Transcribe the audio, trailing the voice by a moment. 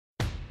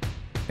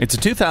It's a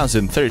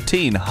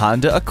 2013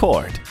 Honda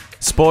Accord.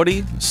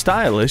 Sporty,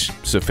 stylish,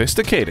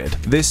 sophisticated.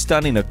 This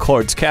stunning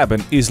Accord's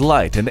cabin is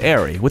light and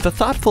airy with a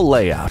thoughtful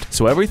layout,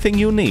 so everything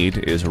you need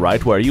is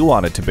right where you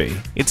want it to be.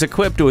 It's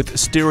equipped with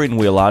steering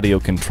wheel audio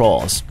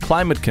controls,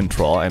 climate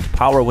control, and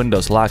power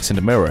windows, locks,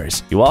 and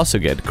mirrors. You also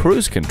get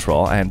cruise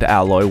control and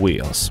alloy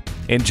wheels.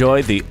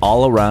 Enjoy the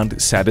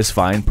all-around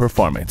satisfying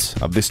performance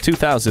of this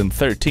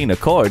 2013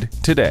 Accord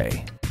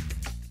today.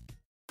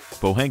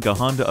 Pohanka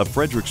Honda of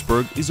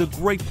Fredericksburg is a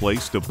great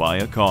place to buy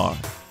a car.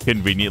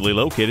 Conveniently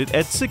located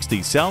at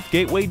 60 South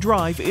Gateway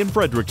Drive in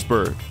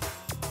Fredericksburg.